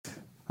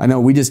I know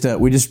we just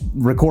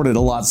recorded a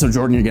lot, so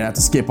Jordan, you're gonna have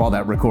to skip all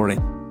that recording.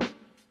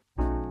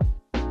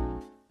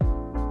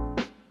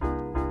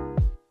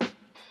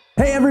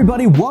 Hey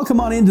everybody, welcome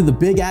on into the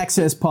Big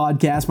Access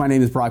Podcast. My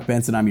name is Brock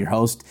Benson, I'm your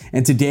host,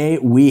 and today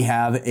we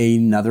have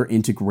another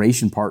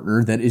integration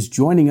partner that is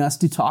joining us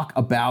to talk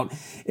about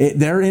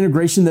their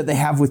integration that they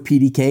have with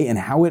PDK and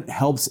how it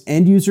helps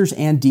end users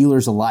and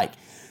dealers alike.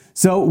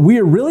 So we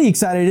are really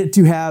excited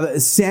to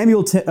have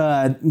Samuel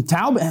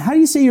Taub. How do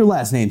you say your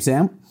last name,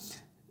 Sam?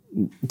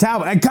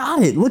 Taub. I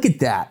got it. Look at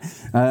that.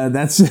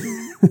 That's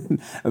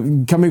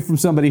coming from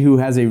somebody who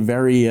has a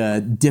very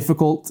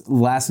difficult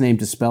last name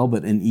to spell,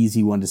 but an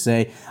easy one to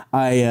say.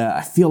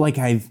 I feel like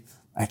I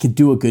could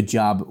do a good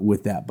job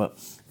with that. But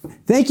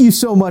thank you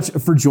so much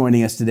for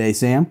joining us today,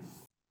 Sam.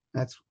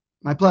 That's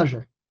my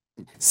pleasure.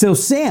 So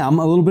Sam,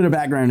 a little bit of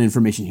background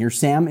information here.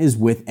 Sam is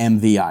with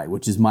MVI,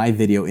 which is My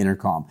Video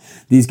Intercom.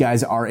 These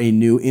guys are a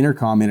new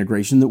intercom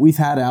integration that we've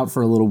had out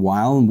for a little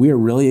while, and we are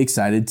really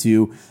excited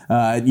to,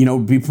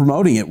 be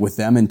promoting it with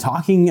them and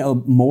talking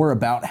more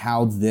about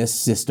how this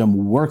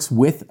system works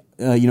with,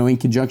 in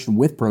conjunction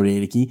with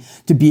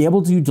ProDataKey to be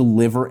able to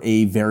deliver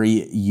a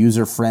very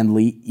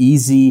user-friendly,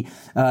 easy,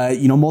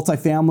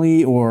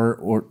 multifamily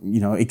or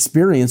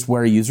experience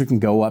where a user can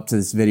go up to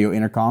this video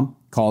intercom,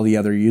 call the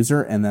other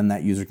user, and then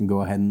that user can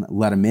go ahead and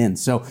let them in.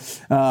 So,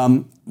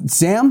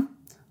 Sam,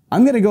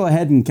 I'm going to go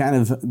ahead and kind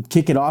of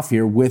kick it off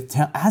here with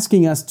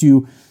asking us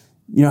to,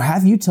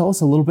 have you tell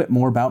us a little bit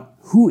more about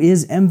who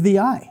is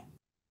MVI?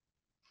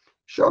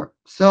 Sure.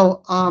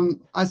 So,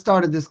 I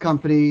started this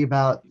company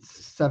about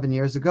 7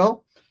 years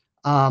ago.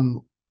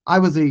 I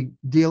was a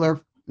dealer,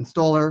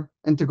 installer,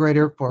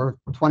 integrator for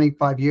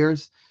 25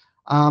 years.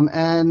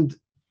 And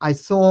I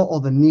saw all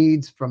the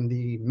needs from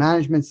the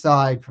management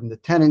side, from the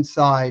tenant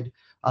side,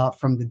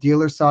 from the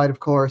dealer side, of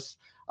course.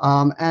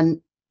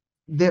 And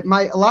a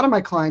lot of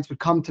my clients would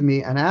come to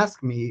me and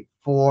ask me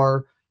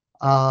for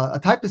a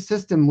type of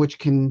system which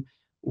can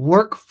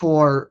work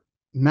for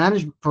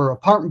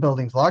apartment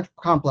buildings, large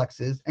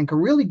complexes, and can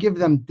really give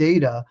them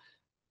data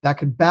that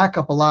could back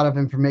up a lot of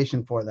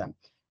information for them.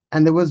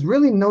 And there was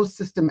really no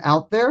system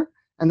out there.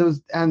 And it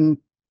was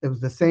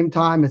the same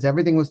time as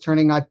everything was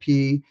turning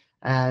IP,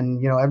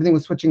 and everything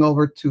was switching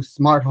over to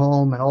smart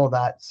home and all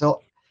that.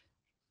 So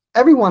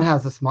everyone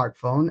has a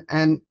smartphone,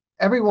 and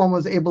everyone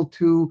was able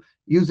to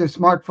use their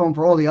smartphone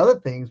for all the other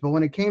things. But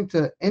when it came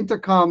to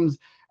intercoms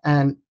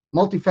and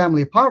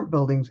multifamily apartment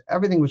buildings,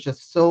 everything was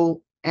just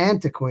so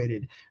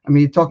antiquated. I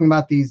mean, you're talking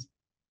about these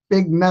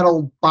big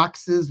metal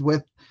boxes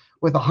with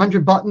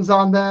 100 buttons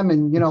on them,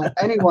 and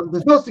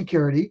there's no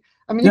security.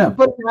 I mean, you can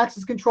put an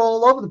access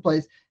control all over the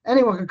place.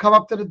 Anyone could come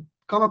up to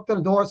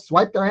the door,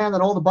 swipe their hand at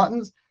all the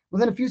buttons.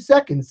 Within a few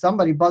seconds,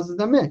 somebody buzzes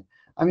them in.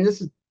 I mean,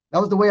 that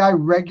was the way I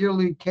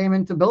regularly came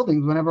into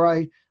buildings whenever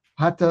I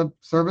had to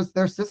service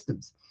their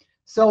systems.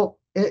 So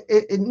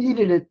it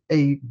needed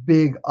a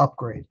big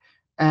upgrade.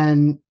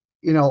 And,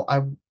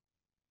 I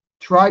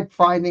tried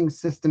finding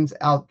systems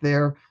out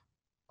there,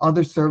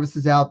 other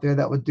services out there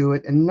that would do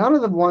it. And none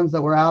of the ones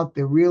that were out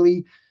there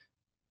really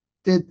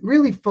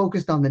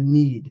focused on the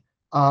need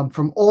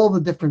from all the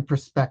different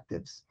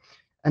perspectives.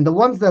 And the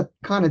ones that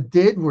kind of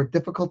did were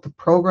difficult to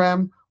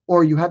program,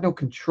 or you had no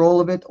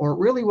control of it, or it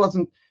really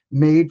wasn't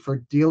made for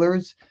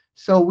dealers.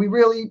 So we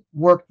really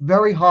worked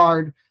very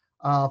hard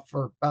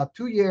for about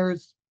 2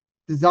 years,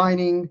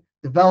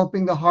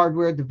 developing the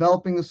hardware,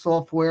 developing the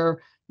software,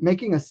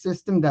 making a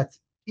system that's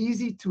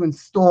easy to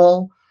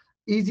install,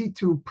 easy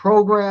to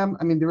program.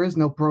 I mean, there is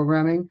no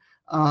programming.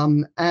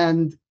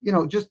 And,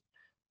 just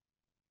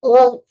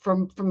all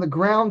from the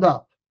ground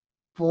up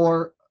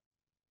for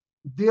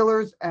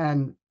dealers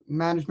and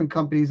management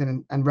companies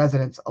and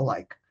residents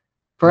alike.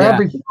 For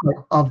every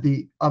part of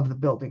the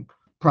building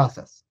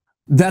process.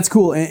 That's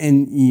cool.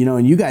 And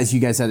you guys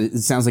had, it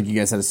sounds like you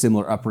guys had a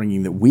similar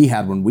upbringing that we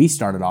had when we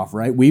started off,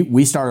 right?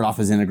 We started off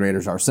as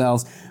integrators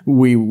ourselves.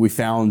 We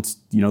found,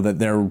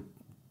 that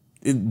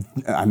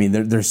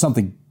there's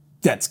something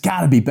that's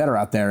got to be better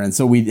out there. And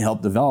so we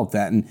helped develop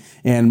that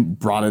and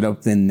brought it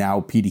up. And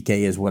now PDK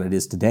is what it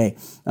is today.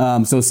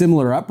 So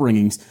similar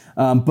upbringings.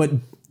 But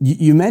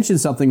you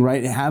mentioned something,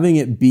 right? Having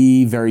it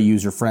be very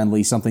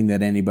user-friendly, something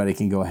that anybody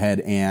can go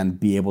ahead and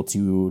be able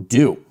to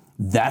do.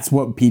 That's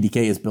what PDK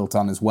is built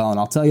on as well. And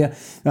I'll tell you,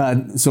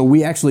 so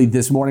we actually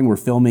this morning we're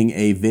filming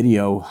a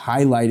video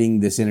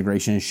highlighting this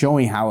integration and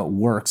showing how it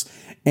works.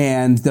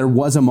 And there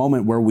was a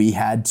moment where we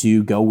had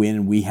to go in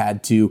and we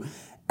had to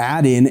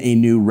add in a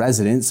new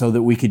resident so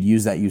that we could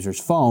use that user's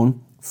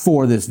phone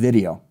for this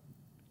video.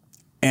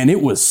 And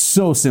it was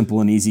so simple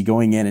and easy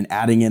going in and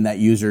adding in that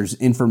user's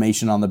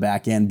information on the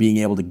back end, being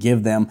able to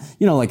give them,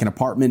 like an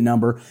apartment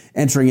number,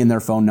 entering in their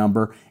phone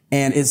number,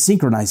 and it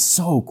synchronized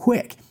so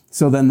quick.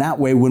 So then that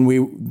way, when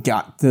we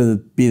got to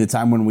be the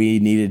time when we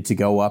needed to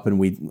go up and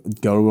we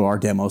go to our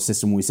demo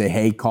system, we say,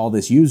 hey, call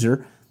this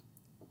user.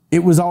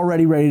 It was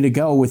already ready to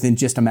go within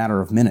just a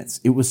matter of minutes.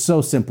 It was so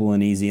simple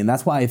and easy. And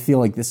that's why I feel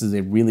like this is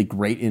a really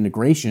great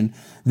integration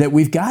that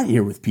we've got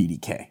here with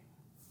PDK.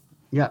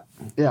 Yeah.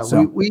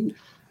 So,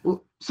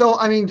 So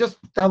I mean, just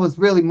that was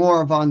really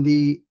more of on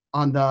the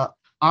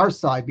our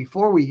side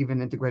before we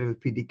even integrated with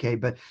PDK.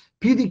 But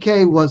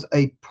PDK was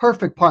a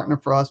perfect partner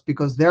for us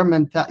because their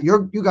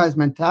you guys'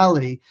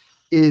 mentality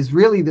is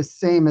really the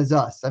same as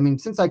us. I mean,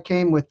 since I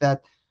came with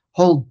that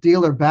whole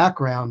dealer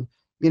background,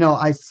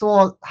 I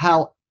saw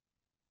how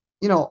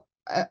you know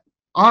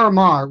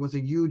RMR was a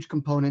huge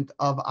component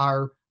of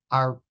our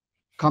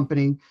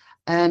company,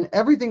 and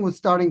everything was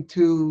starting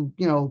to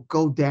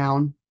go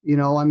down.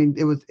 I mean,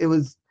 it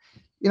was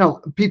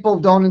people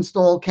don't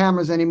install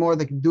cameras anymore.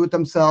 They can do it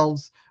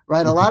themselves,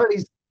 right? Mhm.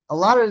 A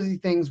lot of these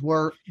things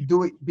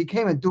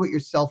became a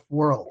do-it-yourself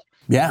world.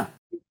 Yeah.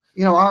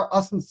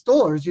 Us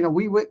installers,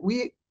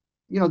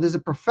 there's a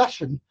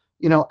profession,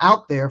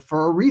 out there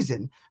for a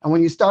reason. And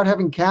when you start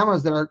having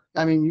cameras that are,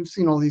 I mean, you've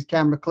seen all these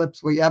camera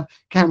clips where you have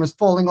cameras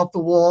falling off the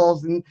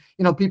walls and,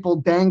 people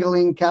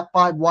dangling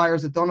Cat5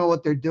 wires that don't know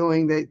what they're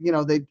doing. They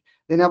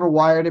never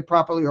wired it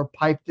properly or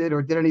piped it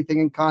or did anything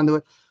in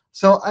conduit.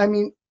 So, I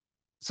mean,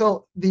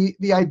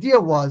 the idea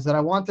was that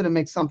I wanted to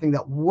make something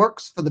that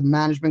works for the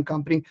management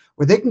company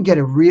where they can get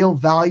a real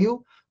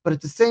value, but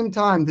at the same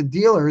time, the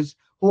dealers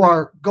who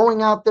are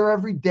going out there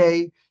every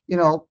day,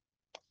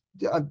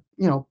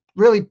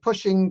 really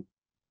pushing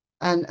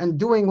and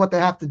doing what they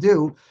have to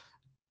do,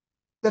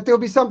 that there'll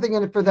be something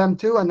in it for them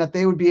too, and that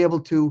they would be able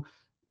to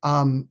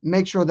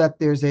make sure that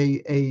there's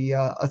that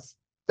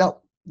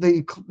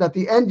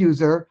the end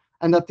user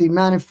and that the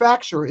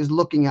manufacturer is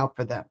looking out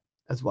for them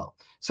as well.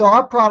 So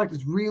our product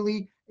is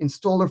really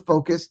installer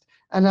focused,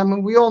 and I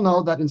mean we all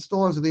know that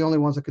installers are the only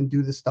ones that can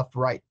do this stuff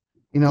right.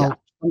 Yeah.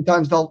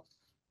 Sometimes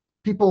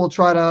people will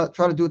try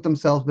to do it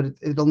themselves, but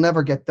it'll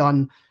never get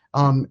done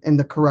in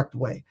the correct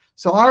way.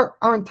 So our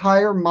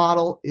entire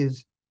model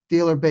is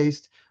dealer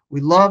based.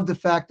 We love the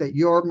fact that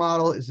your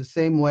model is the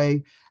same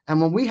way. And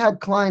when we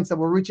had clients that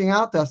were reaching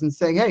out to us and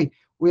saying, "Hey,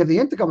 we have the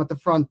intercom at the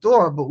front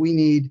door, but we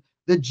need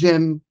the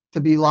gym to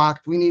be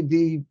locked. We need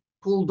the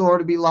pool door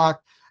to be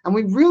locked," and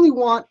we really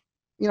want,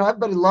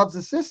 everybody loves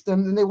the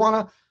system and they want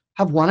to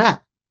have one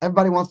app.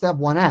 Everybody wants to have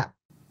one app.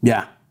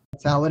 Yeah.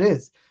 That's how it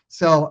is.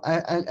 So,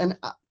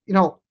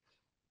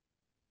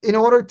 in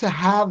order to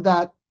have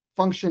that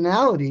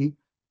functionality,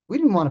 we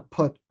didn't want to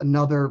put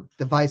another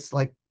device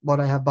like what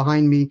I have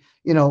behind me,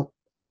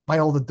 by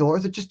all the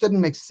doors. It just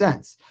didn't make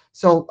sense.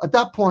 So at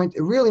that point,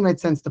 it really made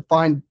sense to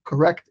find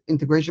correct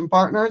integration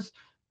partners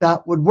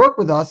that would work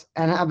with us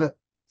and have a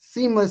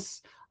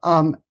seamless,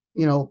 API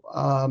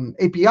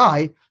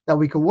that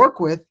we could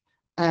work with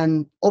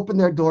and open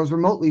their doors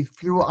remotely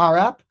through our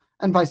app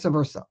and vice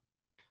versa.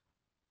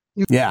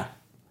 Yeah.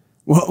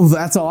 Well,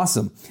 that's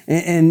awesome.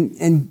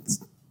 And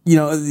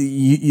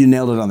you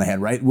nailed it on the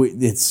head, right? We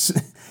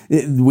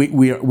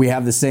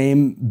have the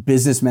same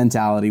business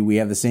mentality. We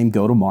have the same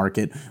go to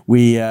market.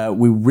 We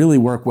really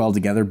work well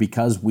together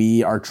because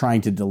we are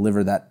trying to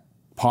deliver that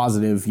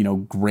positive,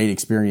 great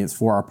experience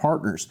for our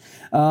partners.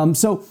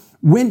 So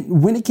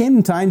when it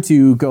came time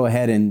to go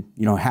ahead and,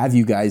 have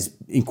you guys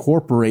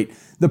incorporate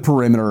the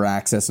perimeter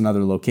access and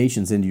other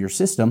locations into your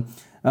system,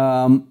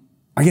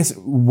 I guess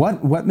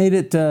what made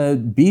it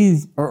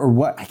be, or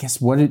what, I guess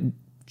what it,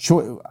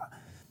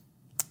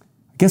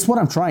 I guess what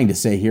I'm trying to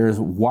say here is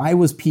why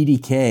was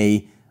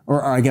PDK,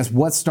 or I guess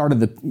what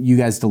started you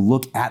guys to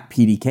look at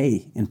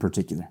PDK in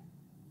particular?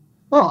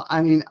 Well,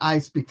 I mean, I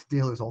speak to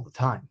dealers all the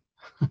time.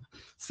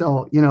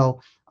 So,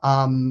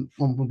 when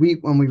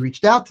we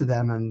reached out to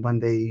them and when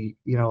they,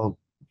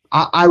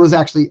 I was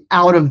actually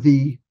out of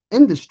the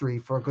industry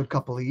for a good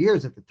couple of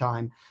years at the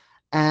time.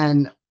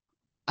 And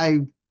I,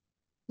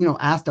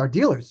 asked our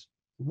dealers,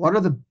 what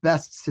are the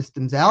best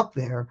systems out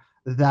there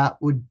that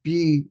would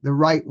be the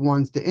right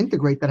ones to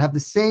integrate that have the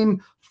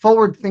same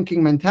forward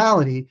thinking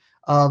mentality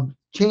of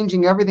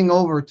changing everything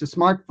over to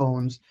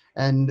smartphones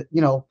and,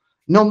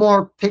 no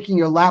more taking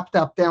your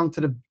laptop down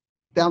to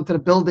the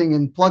building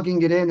and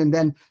plugging it in and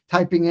then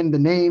typing in the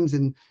names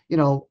and,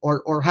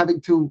 or having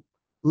to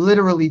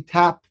literally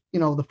tap,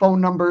 the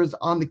phone numbers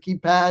on the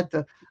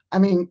keypad I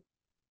mean,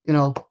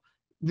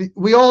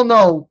 we all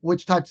know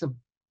which types of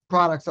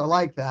products are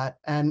like that.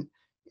 And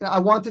I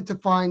wanted to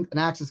find an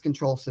access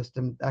control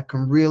system that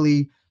can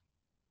really,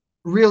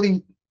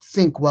 really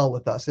sync well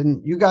with us.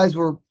 And you guys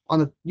were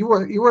you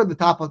were the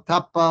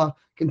top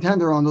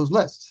contender on those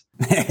lists.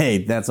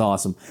 Hey, that's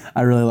awesome.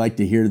 I really like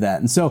to hear that.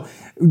 And so,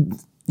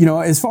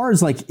 as far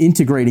as like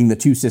integrating the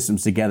two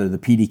systems together, the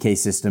PDK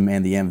system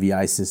and the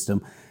MVI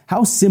system,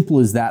 how simple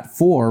is that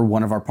for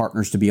one of our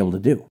partners to be able to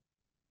do?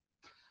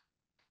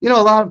 A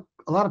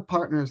lot of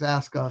partners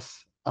ask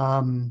us,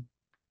 can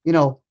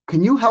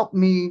you help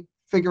me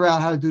figure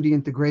out how to do the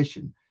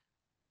integration?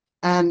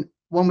 And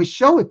when we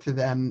show it to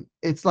them,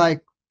 it's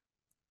like,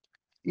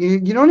 you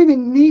don't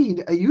even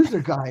need a user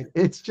guide.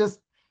 It's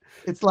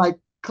like,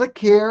 click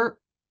here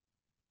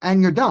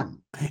and you're done.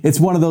 It's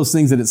one of those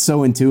things that it's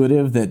so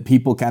intuitive that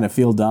people kind of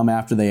feel dumb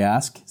after they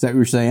ask. Is that what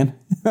you're saying?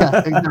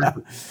 Yeah,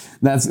 exactly.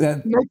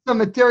 That makes the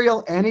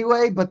material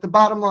anyway, but the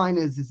bottom line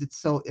is it's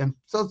so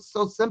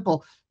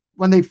simple.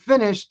 When they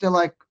finish, they're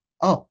like,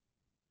 oh,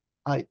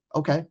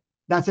 okay,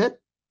 that's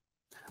it.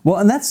 Well,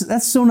 and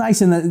that's so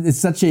nice, and that it's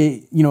such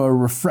a a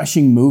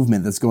refreshing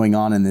movement that's going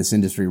on in this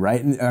industry,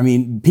 right? And, I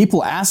mean,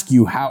 people ask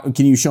you, how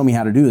can you show me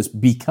how to do this?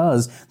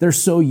 Because they're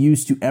so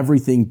used to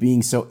everything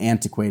being so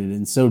antiquated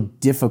and so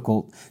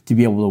difficult to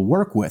be able to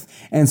work with.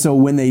 And so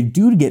when they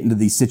do get into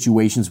these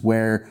situations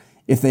where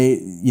if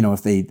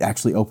they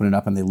actually open it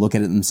up and they look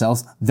at it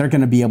themselves, they're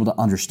going to be able to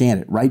understand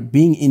it, right?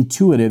 Being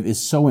intuitive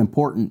is so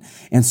important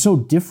and so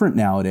different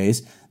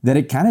nowadays that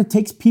it kind of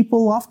takes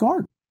people off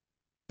guard.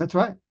 That's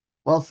right.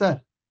 Well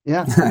said.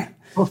 Yeah.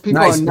 Most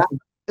people Nice. are not,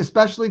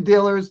 especially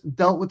dealers,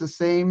 dealt with the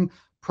same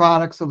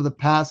products over the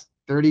past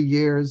 30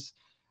 years.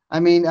 I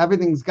mean,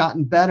 everything's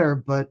gotten better,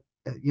 but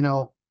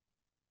it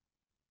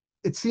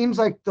seems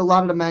like a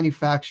lot of the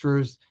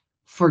manufacturers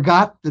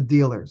forgot the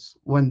dealers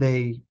when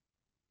they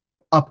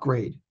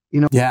upgrade.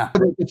 Yeah.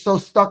 It's so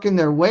stuck in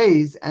their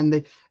ways,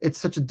 and it's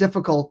such a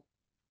difficult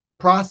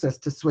process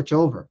to switch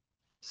over.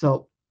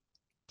 So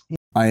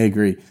I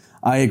agree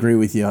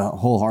with you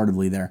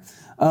wholeheartedly there.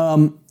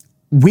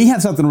 We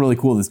have something really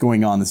cool that's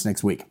going on this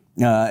next week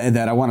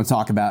that I want to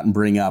talk about and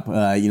bring up.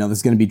 This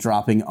is going to be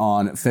dropping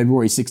on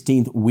February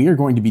 16th. We are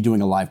going to be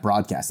doing a live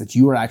broadcast that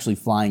you are actually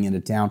flying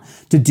into town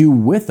to do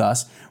with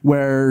us,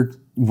 where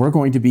we're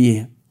going to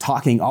be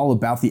talking all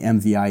about the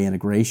MVI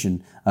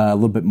integration a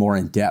little bit more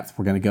in depth.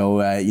 We're going to go,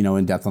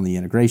 in depth on the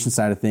integration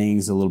side of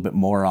things, a little bit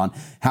more on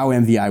how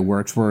MVI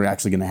works. We're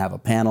actually going to have a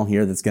panel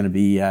here that's going to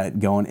be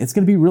going. It's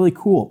going to be really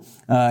cool,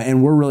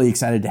 and we're really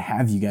excited to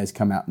have you guys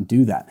come out and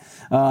do that.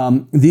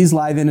 These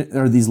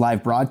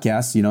live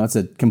broadcasts, it's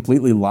a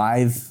completely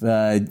live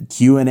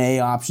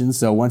Q&A option.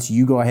 So once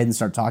you go ahead and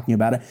start talking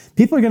about it,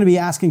 people are going to be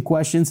asking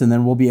questions, and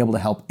then we'll be able to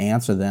help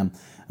answer them.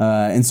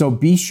 And so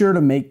be sure to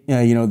make,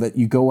 that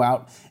you go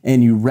out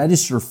and you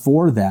register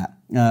for that.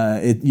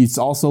 It's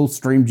also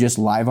streamed just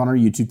live on our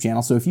YouTube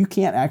channel. So if you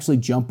can't actually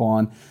jump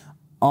on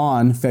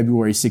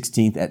February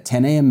 16th at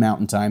 10 a.m.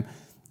 Mountain Time,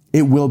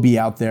 it will be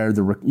out there.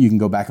 You can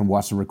go back and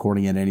watch the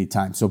recording at any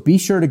time. So be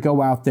sure to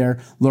go out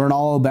there, learn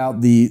all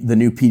about the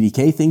new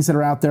PDK things that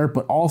are out there,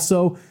 but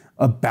also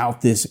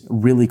about this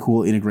really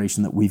cool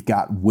integration that we've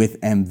got with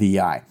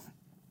MVI.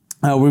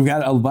 We've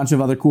got a bunch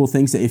of other cool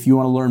things that if you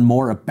want to learn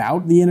more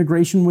about the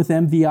integration with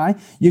MVI,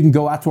 you can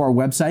go out to our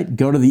website,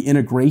 go to the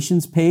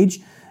integrations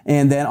page,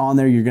 and then on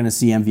there you're going to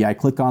see MVI.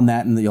 Click on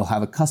that and you'll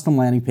have a custom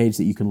landing page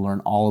that you can learn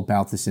all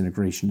about this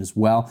integration as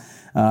well.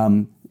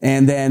 And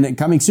then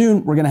coming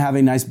soon, we're going to have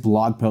a nice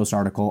blog post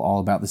article all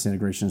about this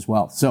integration as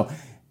well. So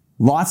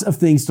lots of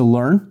things to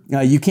learn.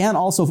 You can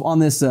also, on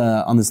this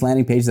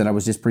landing page that I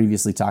was just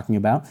previously talking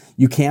about,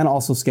 you can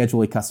also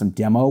schedule a custom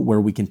demo where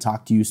we can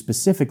talk to you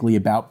specifically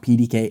about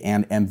PDK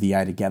and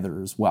MVI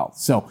together as well.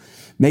 So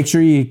make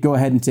sure you go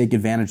ahead and take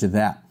advantage of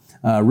that.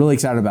 Really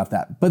excited about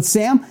that. But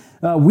Sam,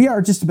 we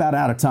are just about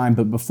out of time.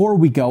 But before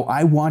we go,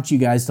 I want you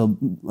to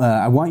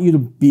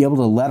be able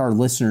to let our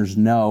listeners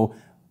know,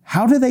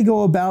 how do they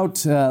go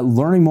about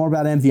learning more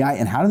about MVI,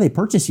 and how do they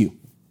purchase you?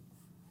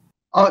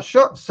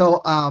 Sure.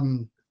 So,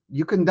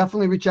 you can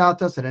definitely reach out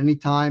to us at any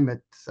time.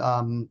 It's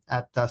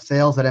at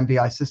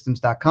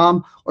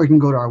sales@mvisystems.com, or you can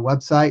go to our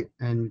website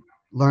and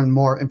learn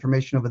more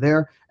information over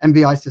there,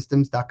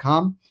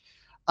 mvisystems.com.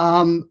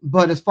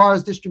 But as far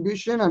as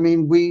distribution, I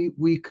mean,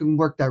 we can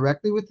work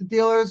directly with the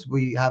dealers.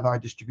 We have our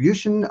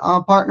distribution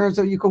partners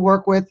that you can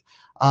work with.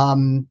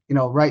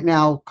 Right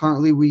now,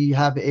 currently, we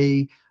have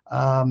a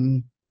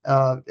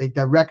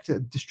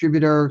direct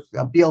distributor,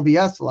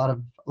 BLVS. A lot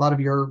of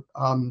you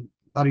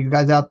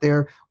guys out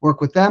there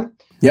work with them.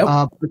 Yep.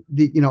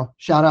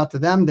 Shout out to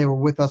them. They were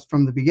with us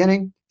from the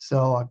beginning,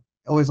 so I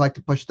always like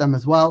to push them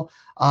as well.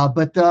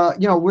 But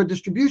we're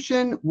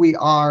distribution. We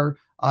are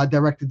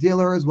direct to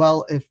dealer as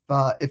well, if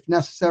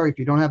necessary. If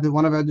you don't have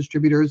one of our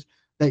distributors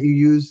that you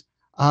use,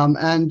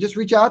 and just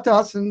reach out to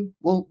us, and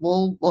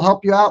we'll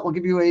help you out. We'll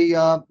give you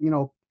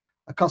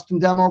a custom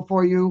demo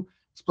for you,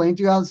 explain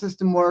to you how the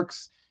system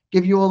works,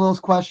 give you all those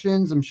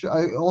questions. I'm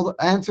sure all the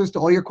answers to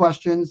all your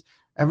questions.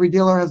 Every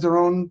dealer has their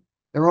own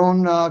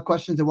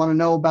questions they want to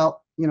know about.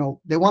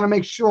 They want to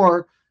make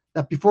sure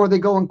that before they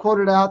go and quote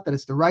it out, that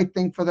it's the right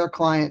thing for their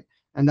client,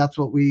 and that's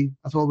what we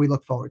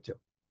look forward to.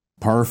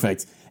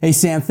 Perfect. Hey,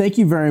 Sam, thank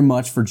you very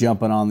much for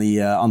jumping on the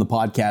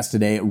podcast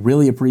today.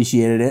 Really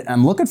appreciated it.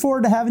 I'm looking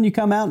forward to having you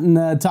come out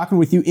and talking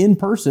with you in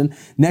person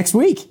next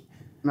week.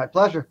 My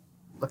pleasure.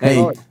 Looking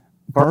forward.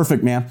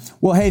 Perfect, man.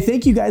 Well, hey,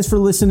 thank you guys for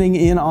listening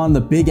in on the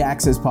Big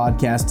Access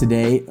podcast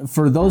today.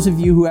 For those of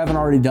you who haven't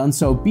already done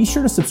so, be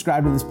sure to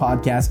subscribe to this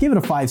podcast, give it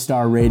a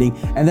 5-star rating,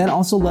 and then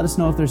also let us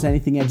know if there's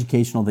anything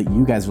educational that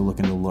you guys are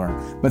looking to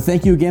learn. But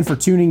thank you again for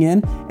tuning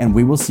in, and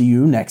we will see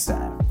you next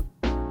time.